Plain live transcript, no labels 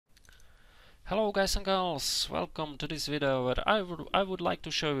Hello guys and girls, welcome to this video where I would like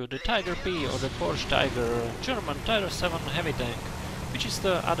to show you the Tiger P or the Porsche Tiger German Tier 7 heavy tank, which is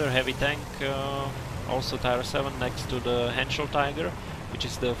the other heavy tank, also Tier 7 next to the Henschel Tiger, which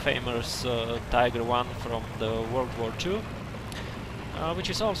is the famous Tiger 1 from the World War II, which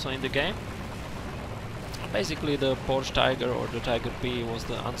is also in the game. Basically the Porsche Tiger or the Tiger P was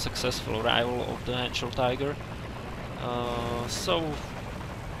the unsuccessful rival of the Henschel Tiger.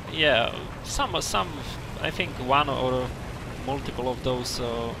 Yeah, some I think one or multiple of those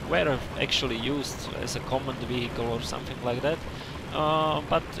were actually used as a command vehicle or something like that.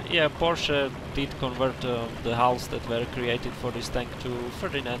 But yeah, Porsche did convert the hulls that were created for this tank to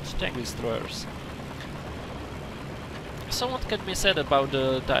Ferdinand tank destroyers. So what can be said about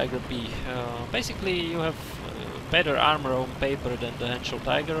the Tiger P? Basically you have better armor on paper than the Henschel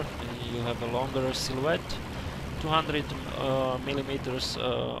Tiger. You have a longer silhouette, 200 millimeters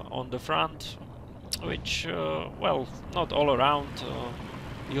on the front, which, well, not all around.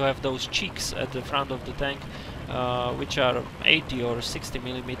 You have those cheeks at the front of the tank, which are 80 or 60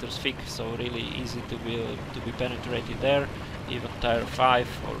 millimeters thick, so really easy to be penetrated there. Even Tier 5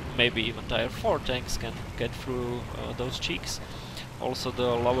 or maybe even Tier 4 tanks can get through those cheeks. Also the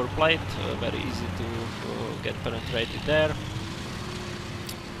lower plate, very easy to get penetrated there.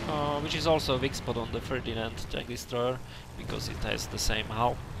 Which is also a weak spot on the Ferdinand tank destroyer because it has the same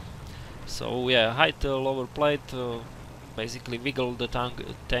hull. So yeah, hide the lower plate, basically wiggle the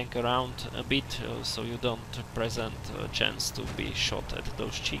tank around a bit so you don't present a chance to be shot at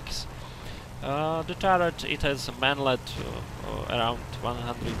those cheeks. The turret, it has a manlet around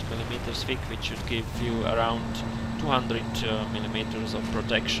 100 millimeters thick, which should give you around 200 millimeters of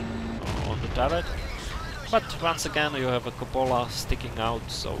protection on the turret. But once again you have a cupola sticking out,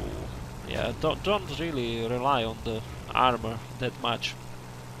 so yeah, don't really rely on the armor that much.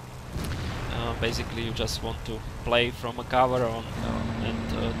 Basically you just want to play from a cover on,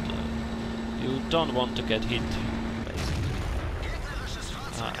 and you don't want to get hit, basically.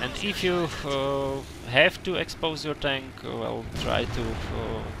 And if you have to expose your tank, well, try to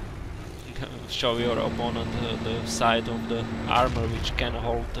show your opponent the side of the armor which can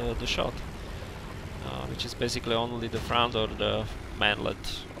hold the shot. Which is basically only the front or the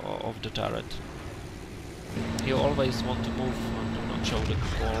manlet of the turret. You always want to move and do not show the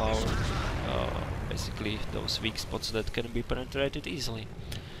cupola or basically those weak spots that can be penetrated easily.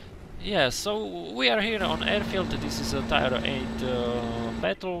 Yeah, so we are here on Airfield. This is a Tier 8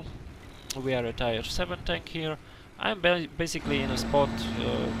 battle. We are a Tier 7 tank here. I'm basically in a spot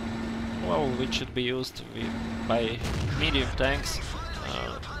well, which should be used by medium tanks.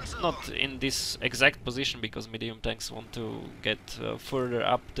 Not in this exact position, because medium tanks want to get further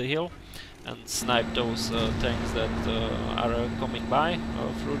up the hill and snipe those tanks that are coming by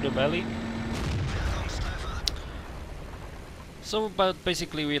through the valley. So, but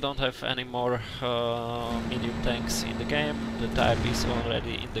basically we don't have any more medium tanks in the game. The type is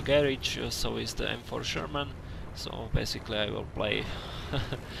already in the garage, so is the M4 Sherman. So basically I will play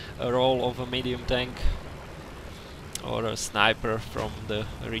a role of a medium tank or a sniper from the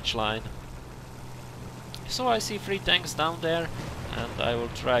ridge line. So I see 3 tanks down there, and I will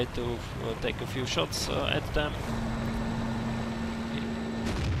try to take a few shots at them.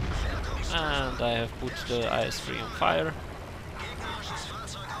 And I have put the IS-3 on fire.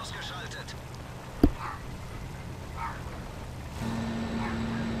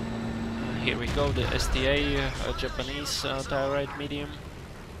 Here we go, the STA, Japanese Tier 8 medium.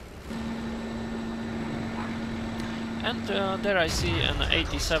 And there I see an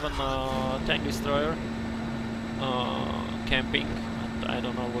 87 tank destroyer camping, and I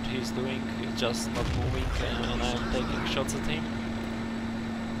don't know what he's doing. He's just not moving, and I'm taking shots at him.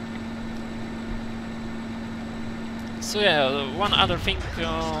 So yeah, one other thing,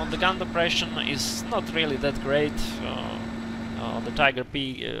 the gun depression is not really that great. The Tiger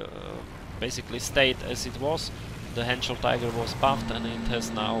P basically stayed as it was. The Henschel Tiger was buffed, and it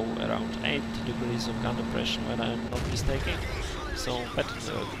has now around 8 degrees of gun depression, when I'm not mistaken. So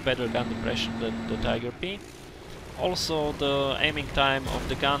better gun depression than the Tiger P. Also the aiming time of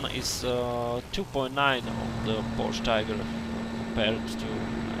the gun is 2.9 on the Porsche Tiger compared to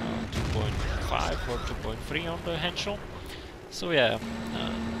 2.5 or 2.3 on the Henschel. So yeah,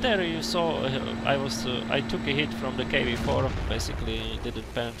 there you saw I took a hit from the KV4, basically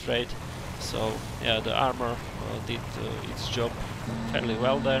didn't penetrate. So yeah, the armor did its job fairly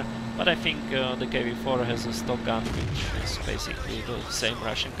well there, but I think the KV4 has a stock gun which is basically the same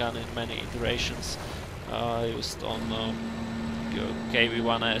Russian gun in many iterations, used on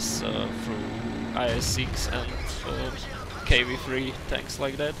KV1S through IS-6 and KV3 tanks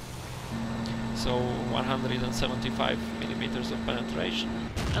like that. so 175 millimeters of penetration,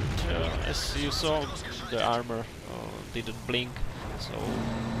 and as you saw, the armor didn't blink, so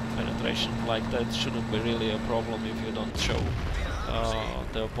penetration like that shouldn't be really a problem if you don't show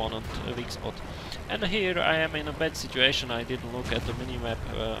the opponent a weak spot. And here I am in a bad situation. I didn't look at the minimap.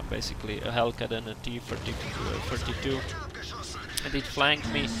 Basically a Hellcat and a T-32 and it flanked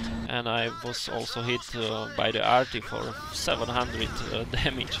me, and I was also hit by the RT for 700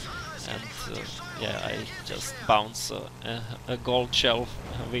 damage, and yeah, I just bounced a gold shell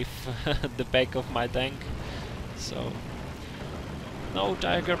with the back of my tank. So no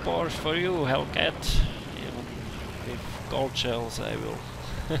Tiger Porsche for you, Hellcat. Even with gold shells I will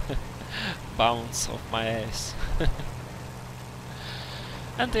bounce off my ass.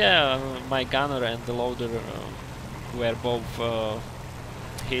 And yeah, my gunner and the loader were both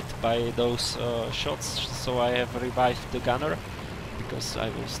hit by those shots, so I have revived the gunner because I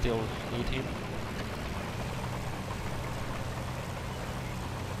will still need him.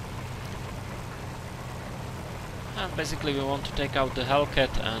 And basically we want to take out the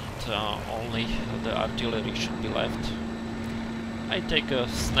Hellcat, and only the artillery should be left. I take a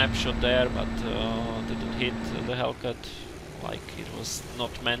snapshot there, but didn't hit the Hellcat, like it was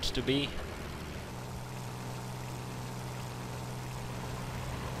not meant to be.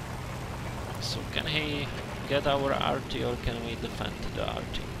 So can he get our RT, or can we defend the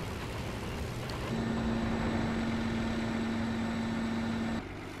RT?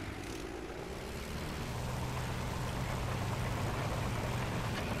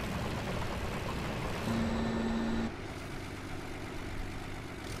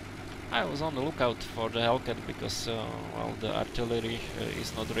 I was on the lookout for the Hellcat because well, the artillery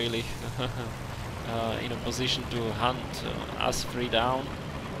is not really in a position to hunt us free down.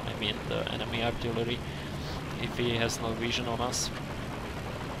 I mean the enemy artillery, if he has no vision on us.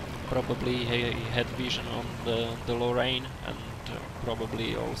 Probably he had vision on the Lorraine, and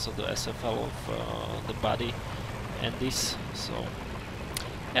probably also the SFL of the body and this, so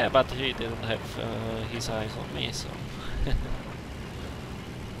yeah, but he didn't have his eyes on me, so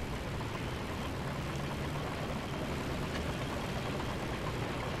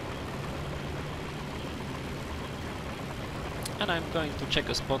and I'm going to check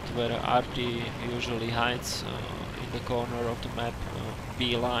a spot where RT usually hides in the corner of the map,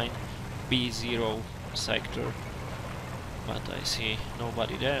 B line, B0 sector, but I see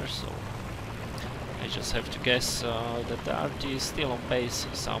nobody there, so I just have to guess that the RT is still on base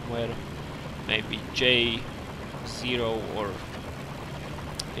somewhere, maybe J0 or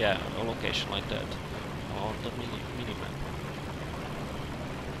yeah, a location like that on the minimap.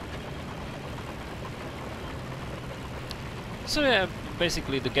 So yeah,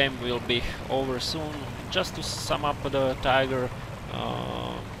 basically the game will be over soon. Just to sum up the Tiger,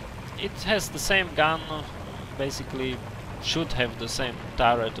 it has the same gun, basically should have the same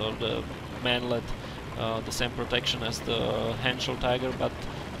turret or the manlet, the same protection as the Henschel Tiger, but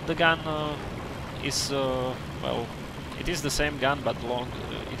the gun is, well, it is the same gun, but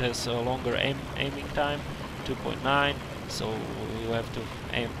it has a longer aiming time, 2.9, so you have to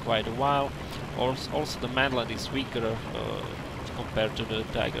aim quite a while. Also the manlet is weaker compared to the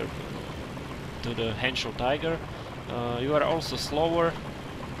Tiger, to the Henschel Tiger. You are also slower,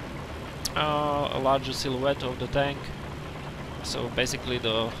 a larger silhouette of the tank. So basically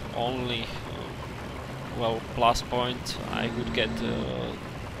the only well, plus point I would get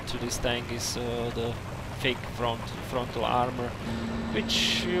to this tank is the fake frontal armor,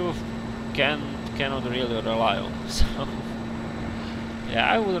 which you cannot really rely on. So yeah,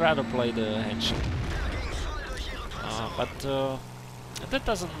 I would rather play the Henschel. But that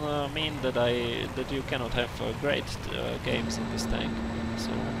doesn't mean that you cannot have great games in this tank.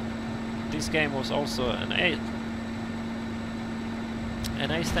 So this game was also an ace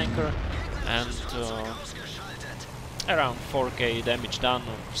tanker, and around 4k damage done.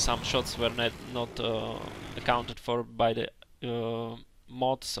 Some shots were not accounted for by the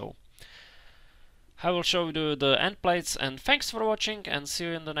mod, so I will show you the end plates, and thanks for watching, and see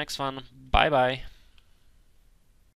you in the next one. Bye bye.